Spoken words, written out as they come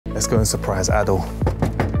Let's go and surprise Adel.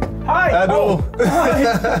 Hi! Adel! Oh, hi!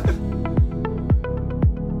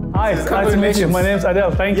 Hi, nice to meet you. My name's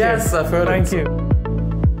Adel, thank you. Yes, I've heard Thank you.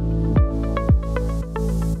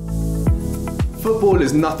 Football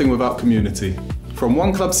is nothing without community. From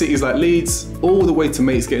one club cities like Leeds, all the way to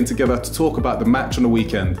mates getting together to talk about the match on the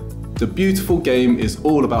weekend. The beautiful game is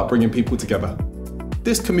all about bringing people together.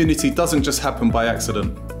 This community doesn't just happen by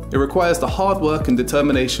accident. It requires the hard work and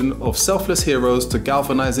determination of selfless heroes to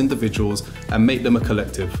galvanise individuals and make them a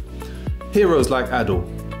collective. Heroes like Adel.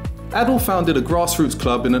 Adel founded a grassroots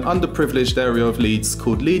club in an underprivileged area of Leeds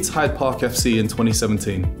called Leeds Hyde Park FC in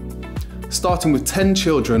 2017. Starting with 10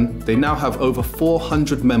 children, they now have over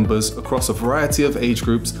 400 members across a variety of age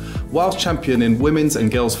groups whilst championing women's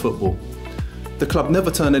and girls football. The club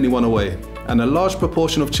never turn anyone away, and a large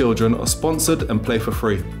proportion of children are sponsored and play for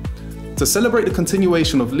free. To celebrate the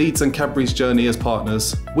continuation of Leeds and Cadbury's journey as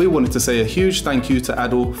partners, we wanted to say a huge thank you to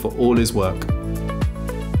Adel for all his work.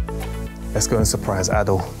 Let's go and surprise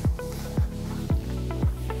Adel.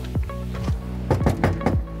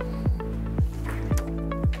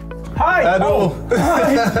 Hi! Adel! Oh,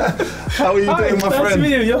 hi. How are you doing, my nice friend? to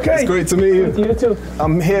meet you. You okay? It's great to meet you. You too.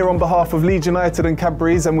 I'm here on behalf of Leeds United and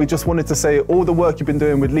Cadbury's, and we just wanted to say all the work you've been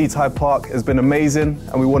doing with Leeds Hyde Park has been amazing,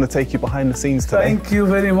 and we want to take you behind the scenes today. Thank you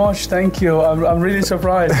very much. Thank you. I'm really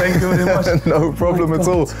surprised. Thank you very much. No problem at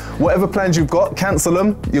all. Whatever plans you've got, cancel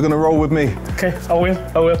them. You're going to roll with me. Okay, I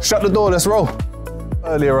will. Shut the door, let's roll.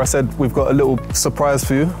 Earlier I said we've got a little surprise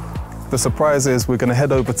for you. The surprise is we're going to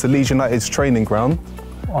head over to Leeds United's training ground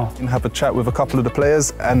and have a chat with a couple of the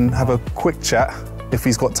players and have a quick chat, if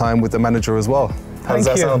he's got time, with the manager as well. How does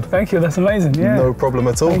that sound? Thank you, that's amazing, yeah. No problem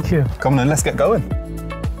at all. Thank you. Come on then, let's get going.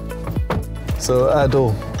 So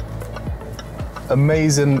Adel,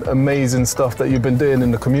 amazing stuff that you've been doing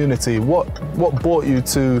in the community. What brought you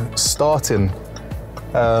to starting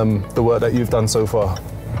the work that you've done so far?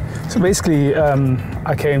 So basically,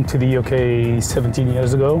 I came to the UK 17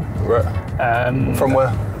 years ago. Right. From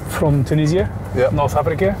where? From Tunisia, North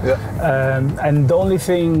Africa. And the only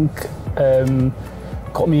thing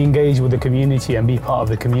got me engaged with the community and be part of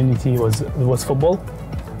the community was football.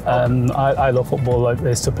 I love football. I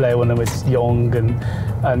used to play when I was young,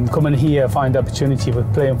 and coming here, find the opportunity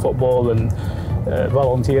with playing football and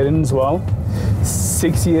volunteering as well.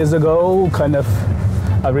 6 years ago,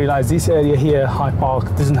 I realised this area here, Hyde Park,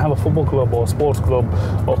 doesn't have a football club or sports club,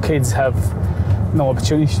 or kids have no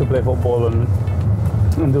opportunity to play football and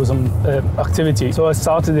do some activity. So I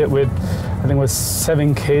started it with, I think it was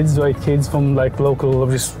 7 kids, 8 kids from local,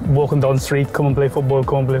 just walking down the street, come and play football,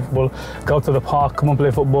 go to the park, come and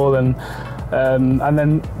play football, and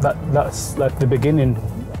then that's like the beginning.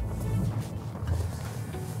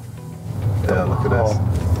 Yeah, look at this.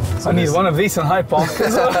 So I need one of these in Hyde Park.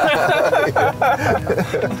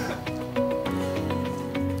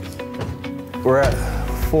 We're at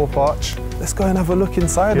Thorp Arch. Let's go and have a look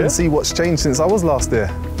inside and see what's changed since I was last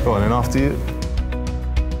there. Go on, and after you.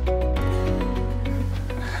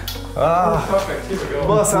 Perfect, here we go.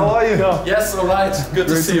 Boss, how are you? Yes, all right. Good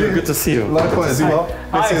to see you. Good to see you. Likewise, you are.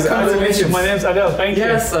 Hi, nice to meet you. My name's Adel. Thank you.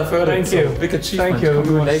 Yes, I've heard it. Thank you. Big achievement. Thank you.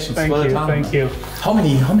 Congratulations. Well done. Thank you. How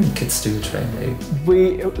many kids do you train?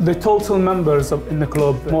 The total members in the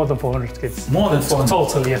club, more than 400 kids. More than 400?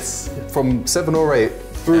 Total, yes. From 7 or 8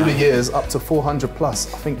 through the years up to 400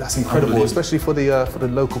 plus. I think that's incredible, especially for the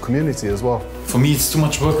local community as well. For me, it's too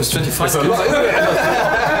much work with 25 kids.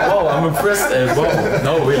 Wow, I'm impressed. Wow,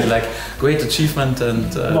 no, really, great achievement,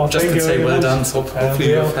 and just can say well done. So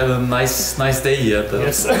hopefully you'll have a nice day here.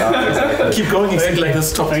 Yes. Keep going exactly like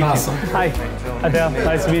this, top class. Hi, Adel,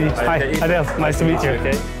 nice to meet you. Hi, Adel, nice to meet you.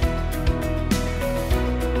 Okay.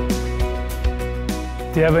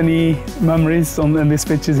 Do you have any memories on these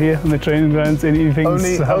pitches here, on the training grounds? Anything?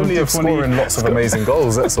 Only of scoring lots of amazing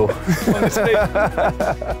goals, that's all.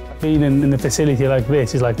 Being in the facility like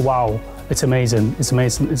this is like, wow, it's amazing. It's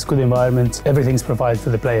amazing. It's a good environment. Everything's provided for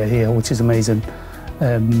the player here, which is amazing.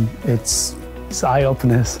 It's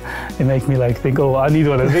eye-openers. It makes me think, oh, I need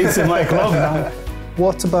one of these in my club now.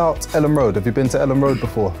 What about Ellen Road? Have you been to Ellen Road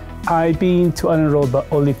before? I've been to Ellen Road, but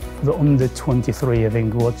only the under 23, I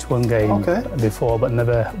think, watched one game before, but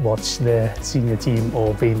never watched the senior team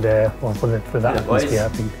or been there for that atmosphere, I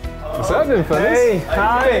think. What's happening, fellas? Hey,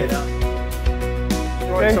 hi!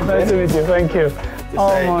 Nice to meet you, thank you.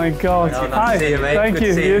 Oh my God. Hi, thank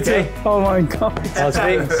you, you too. Oh my God. How's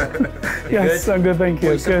things? Yes, I'm good, thank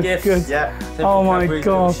you. Good. Yeah. Oh my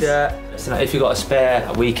God. So if you've got a spare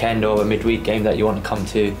weekend or a midweek game that you want to come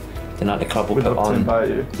to, then the club will put on.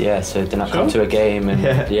 You. Yeah, so then come to a game, and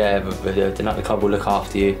the club will look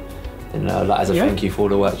after you. You know, like, as a thank you for all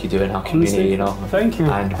the work you do in our community, you know. Thank you.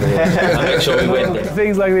 And make sure we win.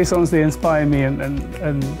 Things like this honestly inspire me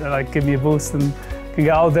and like give me a boost and can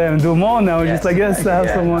get out there and do more now. Just like, yes, to have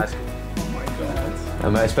someone. Oh my God.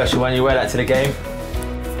 And especially when you wear that to the game.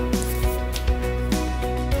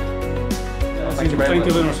 Thank you very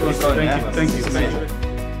much. Thank you.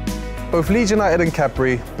 Both Leeds United and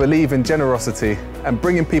Cadbury believe in generosity and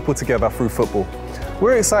bringing people together through football.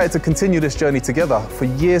 We're excited to continue this journey together for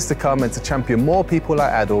years to come and to champion more people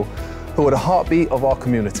like Adel, who are the heartbeat of our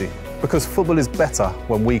community, because football is better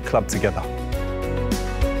when we club together.